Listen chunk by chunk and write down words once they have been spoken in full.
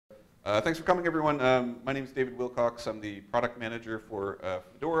Thanks for coming, everyone. My name is David Wilcox. I'm the product manager for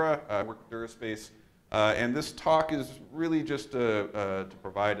Fedora. I work at DuraSpace. And this talk is really just to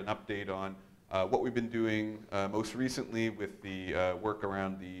provide an update on what we've been doing most recently with the work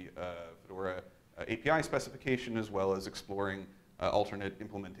around the Fedora API specification, as well as exploring alternate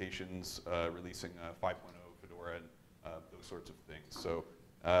implementations, releasing 5.0 Fedora and those sorts of things. So,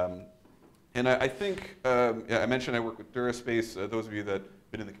 and I think, I mentioned I work with DuraSpace. Those of you that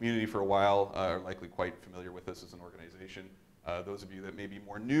have been in the community for a while are likely quite familiar with us as an organization. Those of you that may be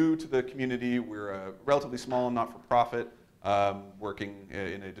more new to the community, we're a relatively small not-for-profit working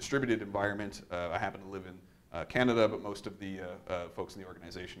in a distributed environment. I happen to live in Canada, but most of the folks in the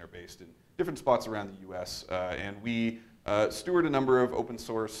organization are based in different spots around the US. And we steward a number of open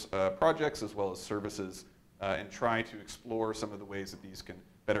source projects as well as services and try to explore some of the ways that these can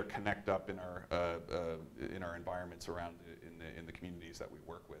better connect up in our environments around in the communities that we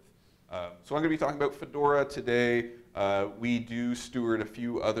work with. So I'm going to be talking about Fedora today. We do steward a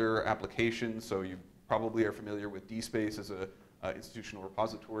few other applications, so you probably are familiar with DSpace as an institutional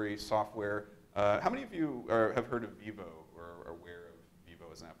repository software. How many of you have heard of Vivo or are aware of Vivo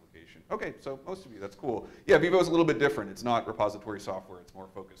as an application? Okay, so most of you, that's cool. Yeah, Vivo is a little bit different. It's not repository software. It's more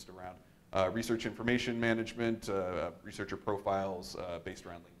focused around research information management, researcher profiles based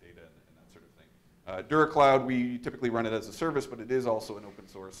around linked data and that sort of thing. DuraCloud, we typically run it as a service, but it is also an open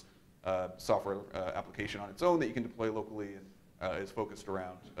source software application on its own that you can deploy locally and is focused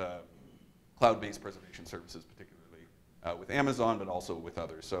around cloud-based preservation services, particularly with Amazon, but also with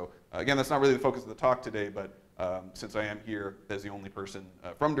others. So again, that's not really the focus of the talk today, but since I am here as the only person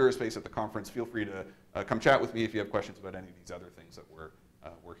from DuraSpace at the conference, feel free to come chat with me if you have questions about any of these other things that we're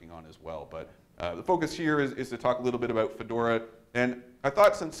working on as well. But the focus here is to talk a little bit about Fedora. And I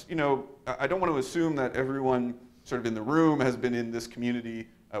thought, since, you know, I don't want to assume that everyone sort of in the room has been in this community,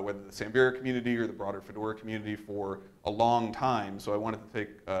 whether the Samvera community or the broader Fedora community, for a long time. So I wanted to take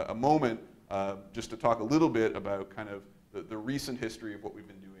a moment just to talk a little bit about kind of the recent history of what we've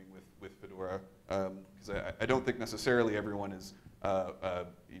been doing with Fedora, because I don't think necessarily everyone is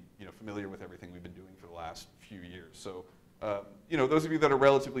you know, familiar with everything we've been doing for the last few years. So you know, those of you that are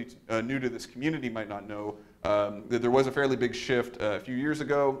relatively new to this community might not know that there was a fairly big shift a few years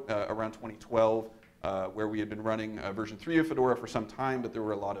ago, around 2012, where we had been running version 3 of Fedora for some time, but there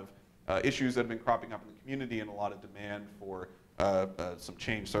were a lot of issues that had been cropping up in the community and a lot of demand for some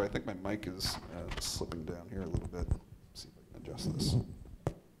change. So I think my mic is slipping down here a little bit. Let's see if I can adjust this. Here.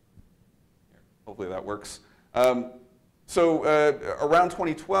 Hopefully that works. So around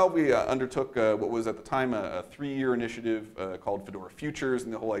 2012, we undertook what was at the time a 3-year initiative called Fedora Futures,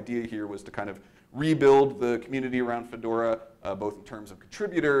 and the whole idea here was to kind of rebuild the community around Fedora, both in terms of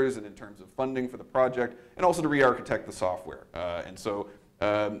contributors and in terms of funding for the project, and also to re-architect the software. And so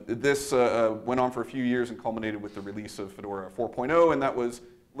this went on for a few years and culminated with the release of Fedora 4.0, and that was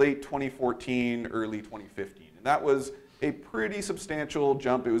late 2014, early 2015. And that was a pretty substantial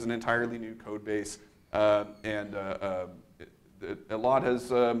jump. It was an entirely new code base. And a lot has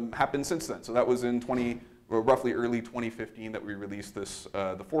happened since then. So that was in roughly early 2015 that we released this,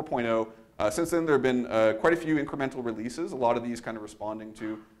 the 4.0. Since then, there have been quite a few incremental releases, a lot of these kind of responding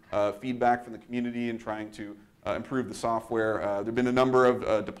to feedback from the community and trying to improve the software. There have been a number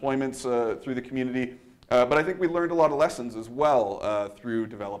of deployments through the community. But I think we learned a lot of lessons as well through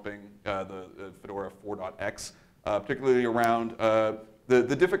developing the Fedora 4.x, particularly around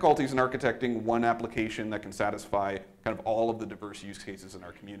the difficulties in architecting one application that can satisfy kind of all of the diverse use cases in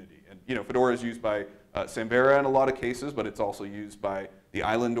our community. And you know, Fedora is used by Samvera in a lot of cases, but it's also used by the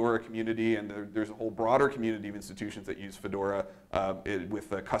Islandora community, and there's a whole broader community of institutions that use Fedora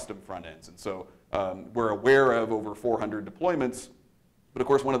with custom front ends. And so we're aware of over 400 deployments, but of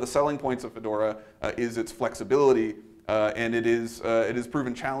course one of the selling points of Fedora is its flexibility. And it is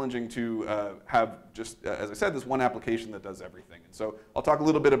proven challenging to have just, as I said, this one application that does everything. And so I'll talk a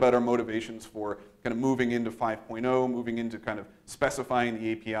little bit about our motivations for kind of moving into 5.0, moving into kind of specifying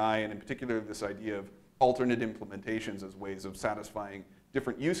the API, and in particular this idea of alternate implementations as ways of satisfying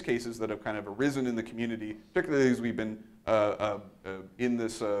different use cases that have kind of arisen in the community, particularly as we've been in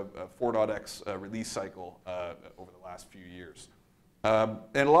this 4.x release cycle over the last few years. And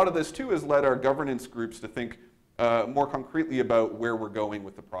a lot of this too has led our governance groups to think more concretely about where we're going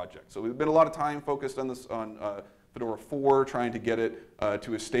with the project. So we've been a lot of time focused on this, on Fedora 4, trying to get it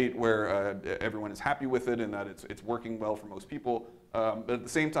to a state where everyone is happy with it and that it's working well for most people. But at the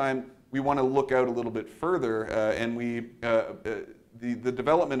same time, we want to look out a little bit further, and the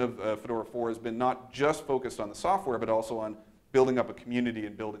development of Fedora 4 has been not just focused on the software, but also on building up a community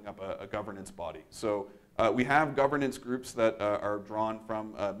and building up a governance body. So We have governance groups that are drawn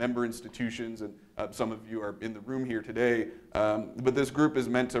from member institutions, and some of you are in the room here today. But this group is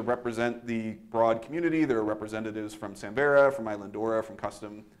meant to represent the broad community. There are representatives from Samvera, from Islandora, from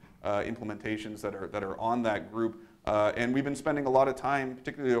custom implementations that are on that group. And we've been spending a lot of time,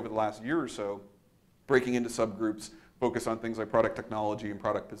 particularly over the last year or so, breaking into subgroups, focus on things like product technology and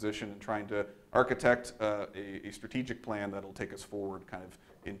product position, and trying to architect a strategic plan that'll take us forward kind of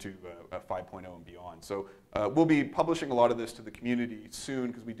into 5.0 and beyond. So we'll be publishing a lot of this to the community soon,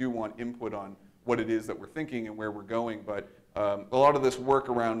 because we do want input on what it is that we're thinking and where we're going. But a lot of this work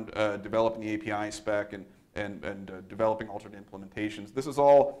around developing the API spec and developing alternate implementations, this is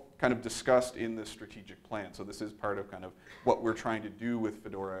all kind of discussed in this strategic plan. So this is part of kind of what we're trying to do with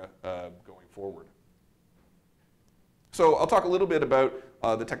Fedora going forward. So I'll talk a little bit about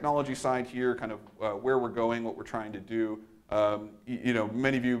the technology side here, kind of where we're going, what we're trying to do. You know,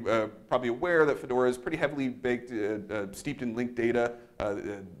 many of you probably aware that Fedora is pretty heavily baked, steeped in linked data.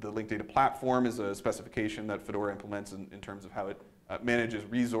 The linked data platform is a specification that Fedora implements in terms of how it manages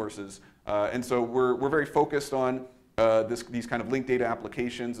resources. And so we're very focused on these kind of linked data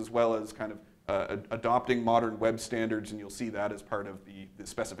applications, as well as kind of adopting modern web standards, and you'll see that as part of the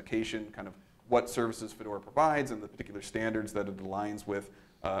specification, kind of what services Fedora provides and the particular standards that it aligns with,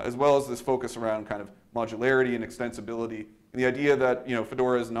 as well as this focus around kind of modularity and extensibility, and the idea that, you know,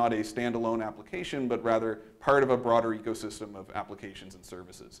 Fedora is not a standalone application, but rather part of a broader ecosystem of applications and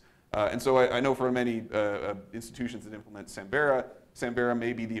services. And so I know for many institutions that implement Samvera, Samvera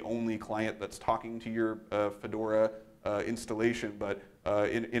may be the only client that's talking to your Fedora installation, but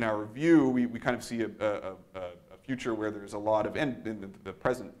in our view, we kind of see a future where there's a lot of, and in the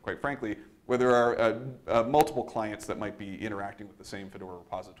present, quite frankly, where there are multiple clients that might be interacting with the same Fedora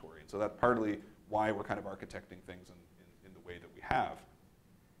repository. And so that's partly why we're kind of architecting things in the way that we have.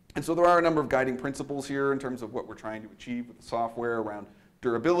 And so there are a number of guiding principles here in terms of what we're trying to achieve with the software around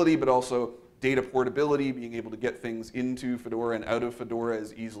durability, but also data portability, being able to get things into Fedora and out of Fedora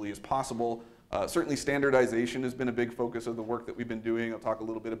as easily as possible. Certainly standardization has been a big focus of the work that we've been doing. I'll talk a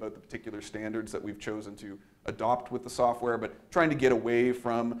little bit about the particular standards that we've chosen to adopt with the software, but trying to get away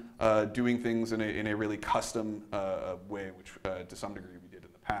from doing things in a really custom way, which to some degree we did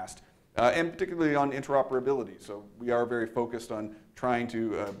in the past. And particularly on interoperability. So we are very focused on trying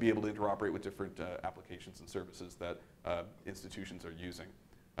to be able to interoperate with different applications and services that institutions are using.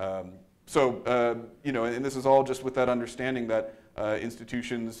 You know, and this is all just with that understanding that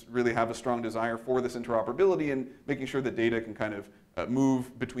institutions really have a strong desire for this interoperability and making sure that data can kind of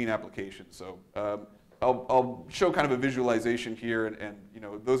move between applications. So I'll show kind of a visualization here, and you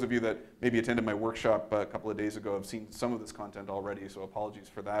know, those of you that maybe attended my workshop a couple of days ago have seen some of this content already, so apologies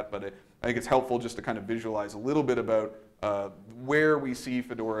for that, but I think it's helpful just to kind of visualize a little bit about where we see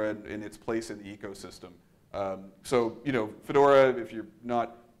Fedora in its place in the ecosystem. So, you know, Fedora, if you're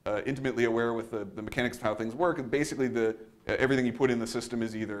not intimately aware with the mechanics of how things work, basically everything you put in the system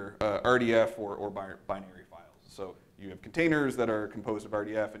is either RDF or binary files. So you have containers that are composed of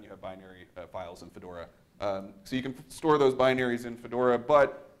RDF, and you have binary files in Fedora. So you can store those binaries in Fedora,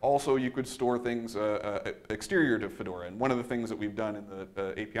 but also you could store things exterior to Fedora. And one of the things that we've done in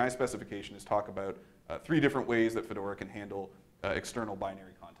the API specification is talk about 3 different ways that Fedora can handle external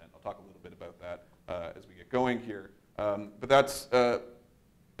binary content. I'll talk a little bit about that as we get going here. But that's,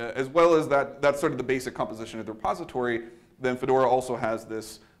 as well as that's sort of the basic composition of the repository, then Fedora also has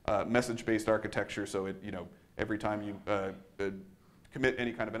this message-based architecture. So it, you know, every time you commit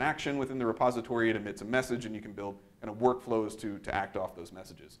any kind of an action within the repository, it emits a message, and you can build kind of workflows to act off those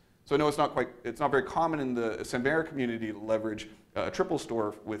messages. So I know it's not very common in the Samvera community to leverage a triple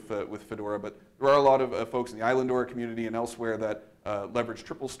store with Fedora, but there are a lot of folks in the Islandora community and elsewhere that leverage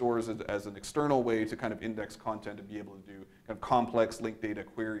triple stores as an external way to kind of index content and be able to do kind of complex linked data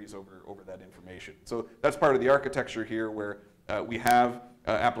queries over that information. So that's part of the architecture here, where we have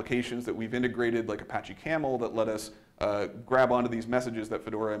applications that we've integrated, like Apache Camel, that let us grab onto these messages that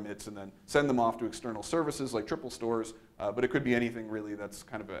Fedora emits and then send them off to external services like triple stores, but it could be anything really that's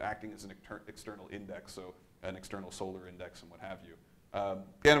kind of acting as an external index, so an external Solr index and what have you.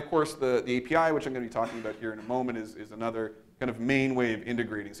 And of course the API, which I'm going to be talking about here in a moment, is another kind of main way of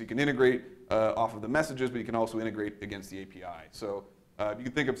integrating. So you can integrate off of the messages, but you can also integrate against the API. So you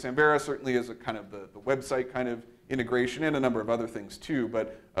can think of Samvera certainly as a kind of the website kind of integration, and a number of other things too,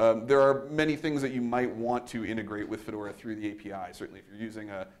 but there are many things that you might want to integrate with Fedora through the API. Certainly if you're using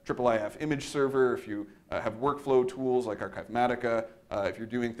a IIIF image server, if you have workflow tools like Archivematica, if you're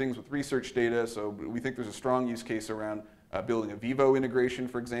doing things with research data. So we think there's a strong use case around building a Vivo integration,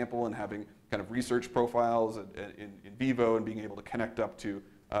 for example, and having kind of research profiles in Vivo and being able to connect up to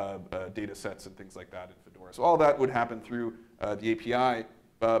data sets and things like that in Fedora. Fedora. So all that would happen through the API.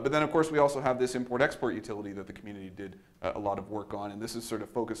 But then, of course, we also have this import-export utility that the community did a lot of work on. And this is sort of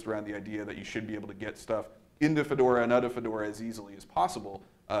focused around the idea that you should be able to get stuff into Fedora and out of Fedora as easily as possible,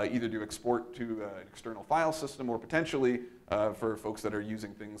 either to export to an external file system or potentially for folks that are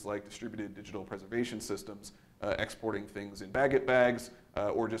using things like distributed digital preservation systems, exporting things in Baget bags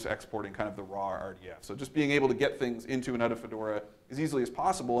or just exporting kind of the raw RDF. So just being able to get things into and out of Fedora as easily as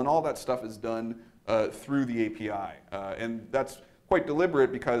possible, and all that stuff is done through the API. And that's quite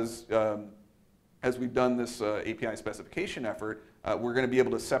deliberate because as we've done this API specification effort, we're going to be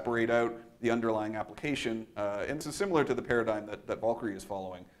able to separate out the underlying application, and this is similar to the paradigm that Valkyrie is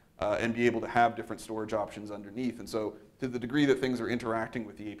following, and be able to have different storage options underneath. And so to the degree that things are interacting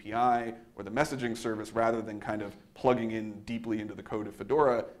with the API or the messaging service rather than kind of plugging in deeply into the code of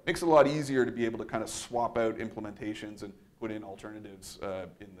Fedora, it makes it a lot easier to be able to kind of swap out implementations and put in alternatives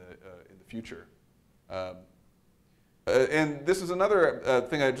in the future. And this is another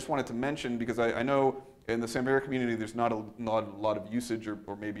thing I just wanted to mention, because I know in the Samvera community there's not a lot of usage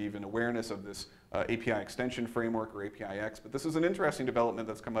or maybe even awareness of this API extension framework or APIX, but this is an interesting development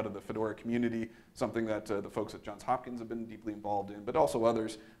that's come out of the Fedora community, something that the folks at Johns Hopkins have been deeply involved in, but also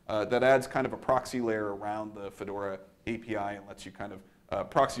others, that adds kind of a proxy layer around the Fedora API and lets you kind of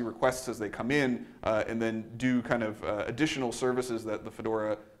proxy requests as they come in, and then do kind of additional services that the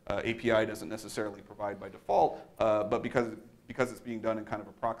Fedora API doesn't necessarily provide by default, but because it's being done in kind of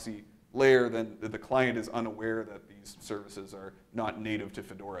a proxy layer, then the client is unaware that these services are not native to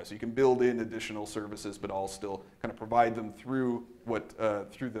Fedora. So you can build in additional services, but all still kind of provide them through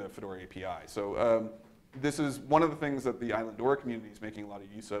through the Fedora API. So this is one of the things that the Islandora community is making a lot of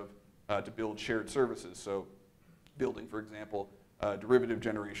use of to build shared services. So building, for example, derivative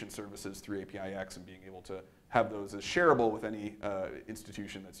generation services through APIX and being able to have those as shareable with any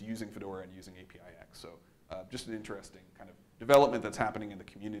institution that's using Fedora and using APIX. So just an interesting kind of development that's happening in the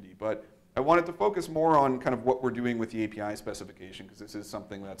community. But I wanted to focus more on kind of what we're doing with the API specification, because this is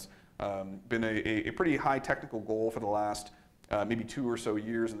something that's been a pretty high technical goal for the last maybe 2 or so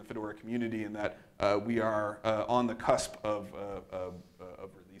years in the Fedora community, and that we are on the cusp of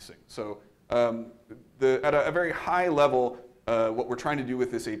releasing. So at a very high level, what we're trying to do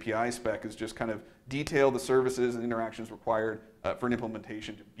with this API spec is just kind of detail the services and interactions required for an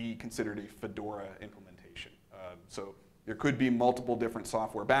implementation to be considered a Fedora implementation. So there could be multiple different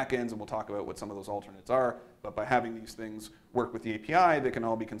software backends, and we'll talk about what some of those alternates are, but by having these things work with the API, they can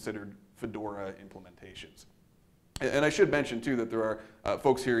all be considered Fedora implementations. And I should mention, too, that there are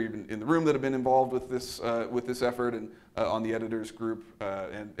folks here even in the room that have been involved with this effort and on the editors group.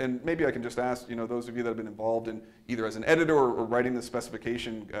 And maybe I can just ask, those of you that have been involved in either as an editor or writing the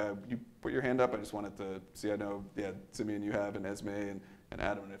specification, you put your hand up. I just wanted to see. I know, yeah, Simeon, you have, and Esme, and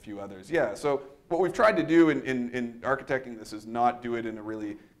Adam, and a few others. Yeah, so what we've tried to do in architecting this is not do it in a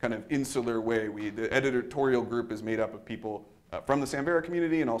really kind of insular way. The editorial group is made up of people from the Samvera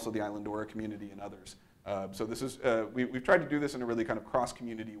community and also the Islandora community and others. So this is, we've tried to do this in a really kind of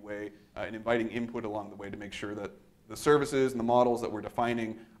cross-community way and inviting input along the way to make sure that the services and the models that we're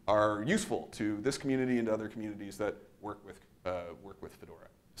defining are useful to this community and to other communities that work with Fedora.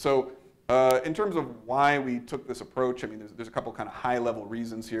 So in terms of why we took this approach, I mean, there's a couple kind of high-level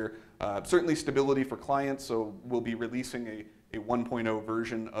reasons here. Certainly stability for clients, so we'll be releasing a 1.0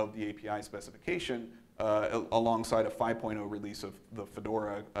 version of the API specification alongside a 5.0 release of the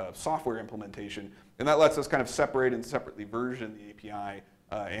Fedora software implementation. And that lets us kind of separate and separately version the API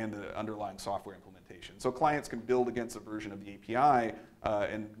and the underlying software implementation. So clients can build against a version of the API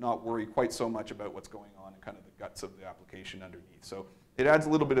and not worry quite so much about what's going on in kind of the guts of the application underneath. So it adds a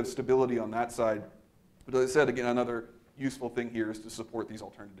little bit of stability on that side. But as I said, again, another useful thing here is to support these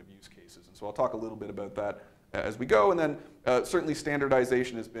alternative use cases. And so I'll talk a little bit about that as we go. And then certainly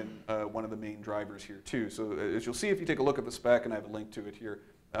standardization has been one of the main drivers here too. So as you'll see if you take a look at the spec, and I have a link to it here,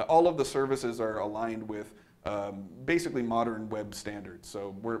 all of the services are aligned with basically modern web standards.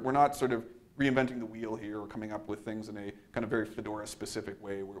 So we're not sort of reinventing the wheel here or coming up with things in a kind of very Fedora specific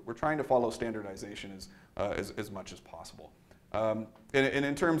way. We're trying to follow standardization as much as possible. And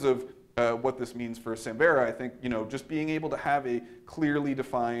in terms of what this means for Samvera, I think just being able to have a clearly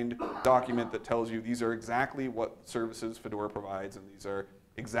defined document that tells you these are exactly what services Fedora provides, and these are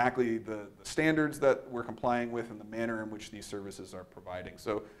exactly the standards that we're complying with and the manner in which these services are providing.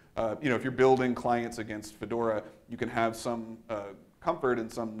 So if you're building clients against Fedora, you can have some comfort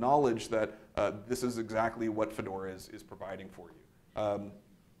and some knowledge that this is exactly what Fedora is providing for you.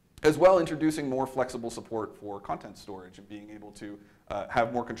 As well, introducing more flexible support for content storage and being able to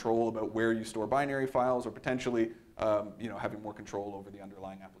have more control about where you store binary files, or potentially having more control over the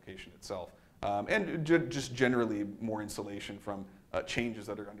underlying application itself. and just generally more insulation from changes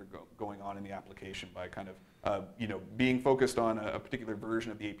that are going on in the application by kind of being focused on a particular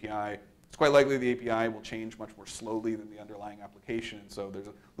version of the API. It's quite likely the API will change much more slowly than the underlying application, and so there's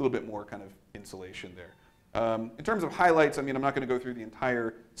a little bit more kind of insulation there. In terms of highlights, I mean, I'm not going to go through the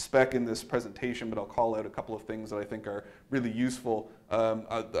entire spec in this presentation, but I'll call out a couple of things that I think are really useful.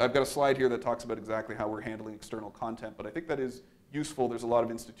 I've got a slide here that talks about exactly how we're handling external content, but I think that is useful. There's a lot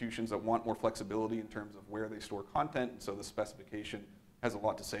of institutions that want more flexibility in terms of where they store content, and so the specification has a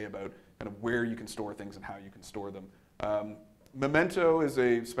lot to say about kind of where you can store things and how you can store them. Memento is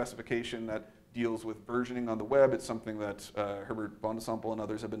a specification that deals with versioning on the web. It's something that Herbert von Sample and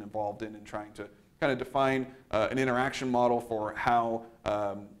others have been involved in trying to kind of define an interaction model for how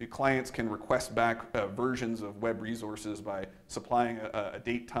clients can request back versions of web resources by supplying a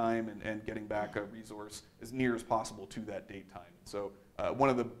date time and getting back a resource as near as possible to that date time. So one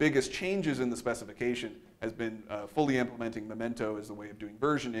of the biggest changes in the specification has been fully implementing Memento as the way of doing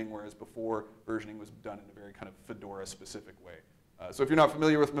versioning, whereas before versioning was done in a very kind of Fedora specific way. So if you're not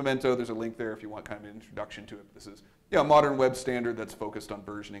familiar with Memento, there's a link there if you want kind of an introduction to it. This is a modern web standard that's focused on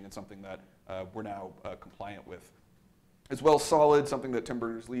versioning and something that we're now compliant with. As well, Solid, something that Tim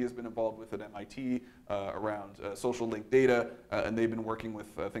Berners-Lee has been involved with at MIT around social linked data, and they've been working with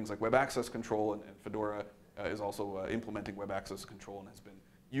things like web access control, and Fedora is also implementing web access control and has been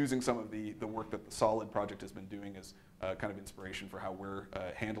using some of the work that the Solid project has been doing as kind of inspiration for how we're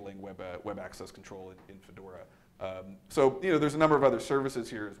handling web access control in Fedora. So there's a number of other services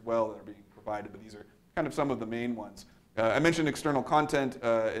here as well that are being provided, but these are kind of some of the main ones. I mentioned external content,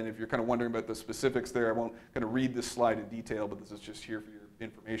 and if you're kind of wondering about the specifics there, I won't kind of read this slide in detail, but this is just here for your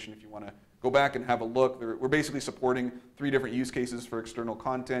information if you want to go back and have a look. We're basically supporting 3 different use cases for external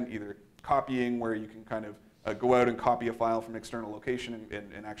content, either copying, where you can kind of go out and copy a file from an external location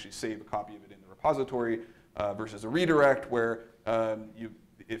and actually save a copy of it in the repository, versus a redirect, where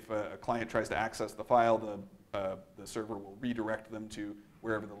if a client tries to access the file, the server will redirect them to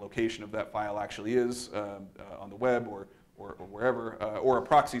wherever the location of that file actually is on the web or wherever, or a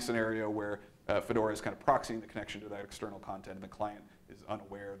proxy scenario where Fedora is kind of proxying the connection to that external content and the client is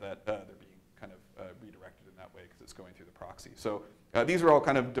unaware that they're being kind of redirected in that way because it's going through the proxy. So these are all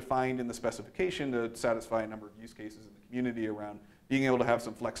kind of defined in the specification to satisfy a number of use cases in the community around being able to have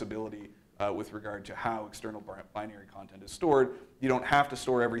some flexibility with regard to how external binary content is stored. You don't have to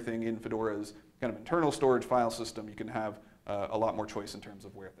store everything in Fedora's kind of internal storage file system. You can have a lot more choice in terms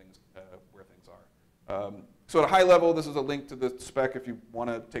of where things are. So at a high level, this is a link to the spec if you want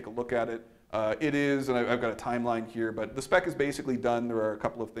to take a look at it. It is, and I've got a timeline here, but the spec is basically done. There are a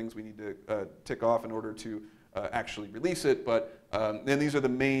couple of things we need to tick off in order to actually release it, but then these are the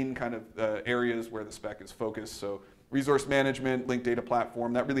main kind of areas where the spec is focused. So resource management, linked data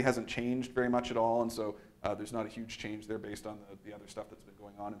platform, that really hasn't changed very much at all, and so there's not a huge change there based on the other stuff that's been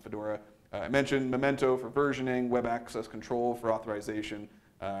going on in Fedora. I mentioned Memento for versioning, web access control for authorization,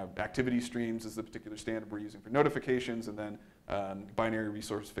 activity streams is the particular standard we're using for notifications, and then binary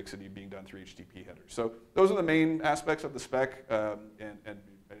resource fixity being done through HTTP headers. So those are the main aspects of the spec, and I'd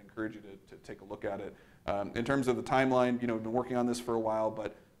encourage you to take a look at it. In terms of the timeline, we've been working on this for a while,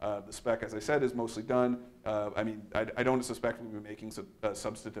 but the spec, as I said, is mostly done. I mean, I don't suspect we'll be making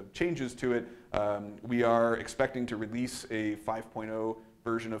substantive changes to it. We are expecting to release a 5.0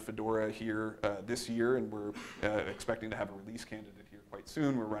 version of Fedora here this year, and we're expecting to have a release candidate here quite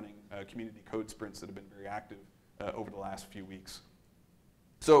soon. We're running community code sprints that have been very active over the last few weeks.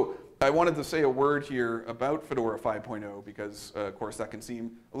 So I wanted to say a word here about Fedora 5.0 because, of course, that can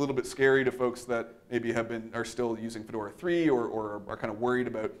seem a little bit scary to folks that maybe are still using Fedora 3 or are kind of worried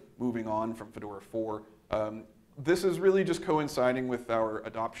about moving on from Fedora 4. This is really just coinciding with our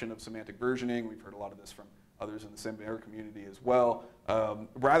adoption of semantic versioning. We've heard a lot of this from others in the Samvera community as well.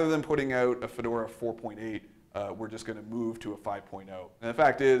 Rather than putting out a Fedora 4.8, we're just going to move to a 5.0. And the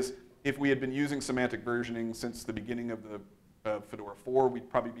fact is, if we had been using semantic versioning since the beginning of the Fedora 4, we'd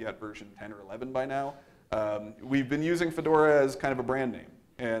probably be at version 10 or 11 by now. We've been using Fedora as kind of a brand name.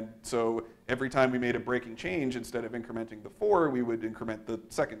 And so every time we made a breaking change, instead of incrementing the 4, we would increment the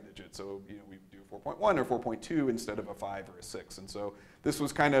second digit. So we do 4.1 or 4.2 instead of a 5 or a 6. And so this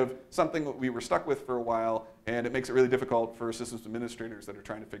was kind of something that we were stuck with for a while, and it makes it really difficult for systems administrators that are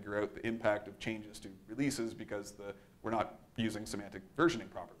trying to figure out the impact of changes to releases because we're not using semantic versioning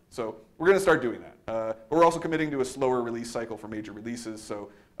properly. So we're going to start doing that. But we're also committing to a slower release cycle for major releases, so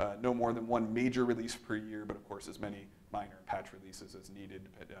no more than 1 major release per year, but of course as many minor patch releases as needed.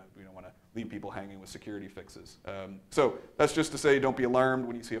 We don't want to leave people hanging with security fixes. So that's just to say don't be alarmed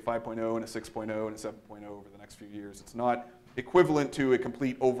when you see a 5.0 and a 6.0 and a 7.0 over the next few years. It's not equivalent to a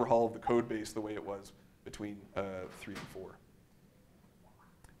complete overhaul of the code base the way it was between 3 and 4.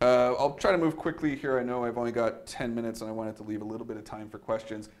 I'll try to move quickly here. I know I've only got 10 minutes and I wanted to leave a little bit of time for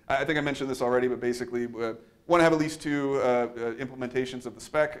questions. I think I mentioned this already, but basically want to have at least 2 implementations of the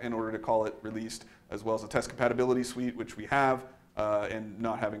spec in order to call it released, as well as a test compatibility suite, which we have, and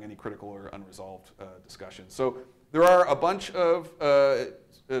not having any critical or unresolved discussions. So there are a bunch of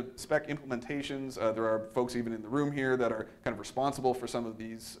spec implementations. There are folks even in the room here that are kind of responsible for some of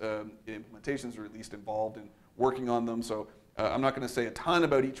these implementations, or at least involved in working on them. So I'm not going to say a ton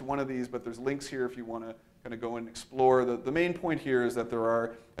about each one of these, but there's links here if you want to kind of go and explore. The main point here is that there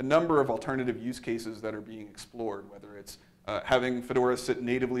are a number of alternative use cases that are being explored, whether it's having Fedora sit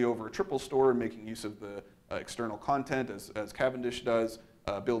natively over a triple store and making use of the external content as Cavendish does,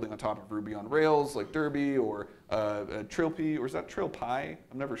 building on top of Ruby on Rails like Derby, or Trilpy, or is that TrilPy?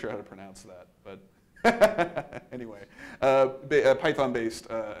 I'm never sure how to pronounce that, but anyway, Python-based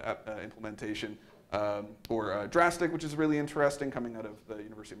implementation. Or Drastic, which is really interesting, coming out of the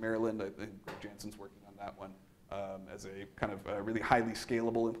University of Maryland. I think Jansen's working on that one as a kind of really highly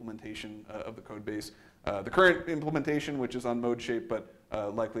scalable implementation of the code base. The current implementation, which is on ModeShape, but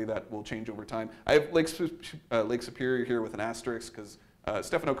likely that will change over time. I have Lake Superior here with an asterisk, because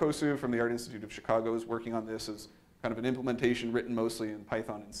Stefano Kosu from the Art Institute of Chicago is working on this as kind of an implementation written mostly in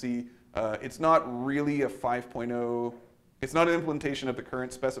Python and C. It's not really a 5.0. It's not an implementation of the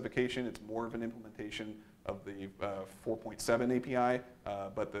current specification. It's more of an implementation of the 4.7 API,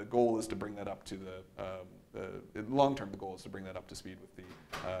 but the goal is to bring that up to long term, the goal is to bring that up to speed with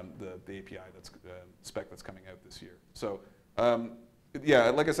the API spec that's coming out this year. So yeah,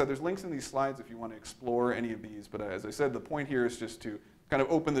 like I said, there's links in these slides if you want to explore any of these, but as I said, the point here is just to kind of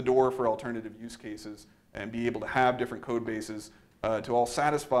open the door for alternative use cases and be able to have different code bases to all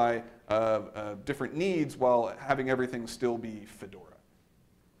satisfy different needs while having everything still be Fedora.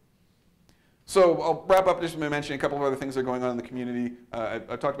 So I'll wrap up just by mentioning a couple of other things that are going on in the community.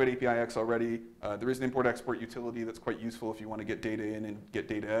 I've talked about APIX already. There is an import-export utility that's quite useful if you want to get data in and get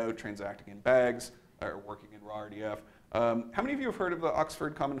data out, transacting in bags, or working in raw RDF. How many of you have heard of the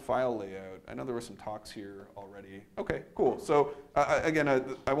Oxford Common File layout? I know there were some talks here already. Okay, cool. So again,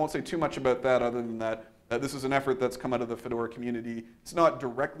 I won't say too much about that other than that this is an effort that's come out of the Fedora community. It's not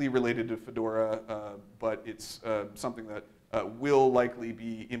directly related to Fedora, but it's something that will likely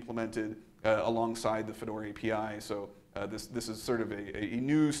be implemented alongside the Fedora API. So this is sort of a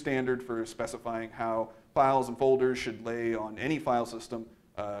new standard for specifying how files and folders should lay on any file system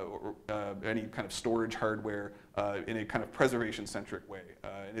or any kind of storage hardware in a kind of preservation-centric way.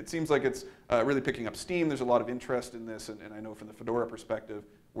 And it seems like it's really picking up steam. There's a lot of interest in this, and I know from the Fedora perspective,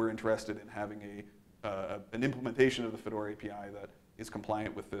 we're interested in having an implementation of the Fedora API that is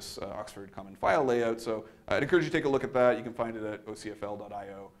compliant with this Oxford Common File layout. So I'd encourage you to take a look at that. You can find it at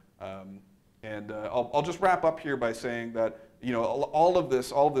ocfl.io. And I'll just wrap up here by saying that all of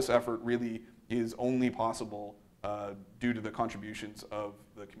this effort really is only possible due to the contributions of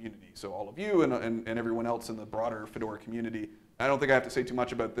the community. So all of you and everyone else in the broader Fedora community. I don't think I have to say too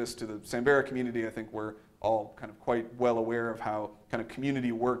much about this to the Samvera community. I think we're all kind of quite well aware of how kind of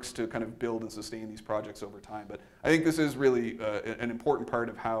community works to kind of build and sustain these projects over time. But I think this is really an important part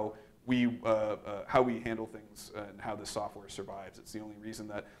of how we handle things and how this software survives. It's the only reason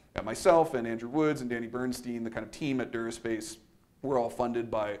that myself and Andrew Woods and Danny Bernstein, the kind of team at DuraSpace, we're all funded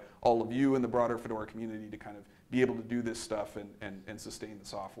by all of you in the broader Fedora community to kind of be able to do this stuff and sustain the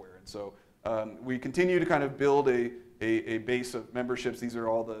software. And so we continue to kind of build a base of memberships. These are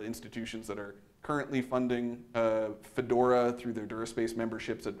all the institutions that are currently funding Fedora through their DuraSpace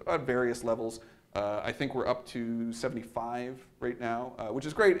memberships at various levels. I think we're up to 75 right now, which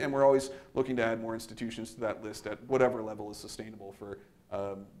is great, and we're always looking to add more institutions to that list at whatever level is sustainable for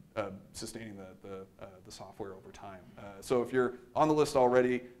sustaining the software over time. So if you're on the list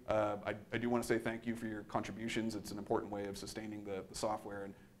already, I do want to say thank you for your contributions. It's an important way of sustaining the software,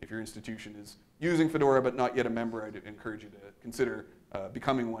 and if your institution is using Fedora but not yet a member, I'd encourage you to consider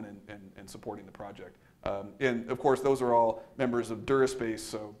becoming one and supporting the project. And of course, those are all members of DuraSpace.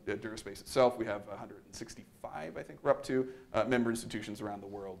 So at DuraSpace itself, we have 165, I think we're up to, member institutions around the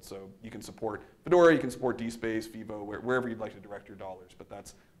world. So you can support Fedora, you can support DSpace, Vivo, wherever you'd like to direct your dollars. But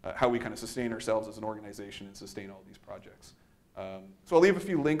that's how we kind of sustain ourselves as an organization and sustain all these projects. So I'll leave a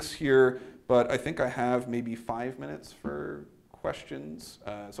few links here, but I think I have maybe 5 minutes for questions.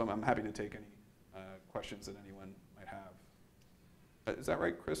 So I'm happy to take any questions that anyone might have. Is that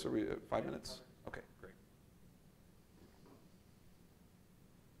right, Chris? Are we at 5 minutes? Okay, great.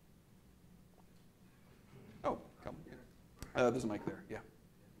 Oh, come. There's a mic there, yeah.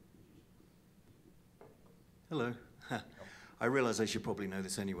 Hello. I realize I should probably know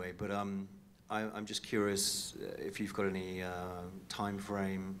this anyway, but I'm just curious if you've got any time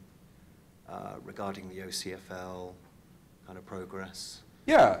frame regarding the OCFL kind of progress.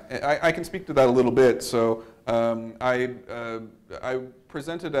 Yeah, I can speak to that a little bit. So I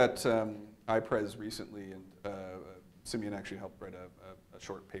presented at iPres recently, and Simeon actually helped write a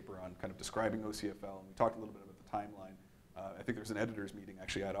short paper on kind of describing OCFL, and we talked a little bit about the timeline. I think there was an editors meeting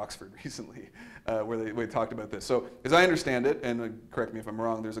actually at Oxford recently where they talked about this. So as I understand it, and correct me if I'm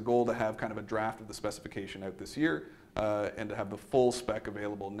wrong, there's a goal to have kind of a draft of the specification out this year and to have the full spec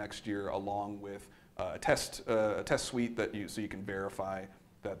available next year, along with a test suite that so you can verify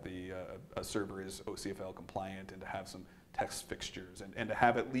that the server is OCFL compliant, and to have some text fixtures, and to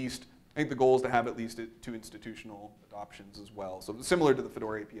have at least, I think the goal is to have at least 2 institutional adoptions as well. So similar to the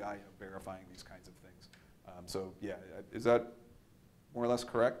Fedora API, verifying these kinds of things. So yeah, is that more or less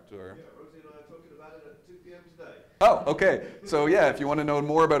correct? Or? Yeah, Rosie and I are talking about it at 2 p.m. today. Oh, okay. So yeah, if you want to know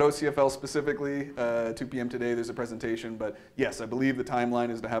more about OCFL specifically, 2 p.m. today there's a presentation. But yes, I believe the timeline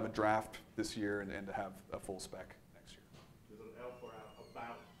is to have a draft this year and to have a full spec next year. There's an alpha out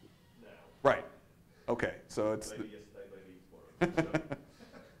about now. Right. Okay. So it's maybe yesterday, maybe tomorrow.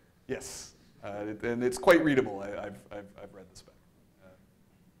 Yes, and it's quite readable. I've read the spec.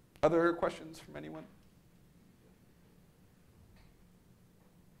 Other questions from anyone?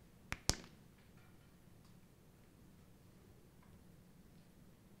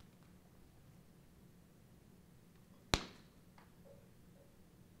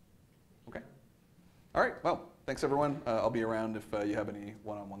 Okay. All right. Well, thanks everyone. I'll be around if you have any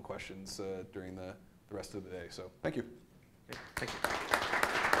one-on-one questions during the rest of the day. So thank you. Okay, thank you.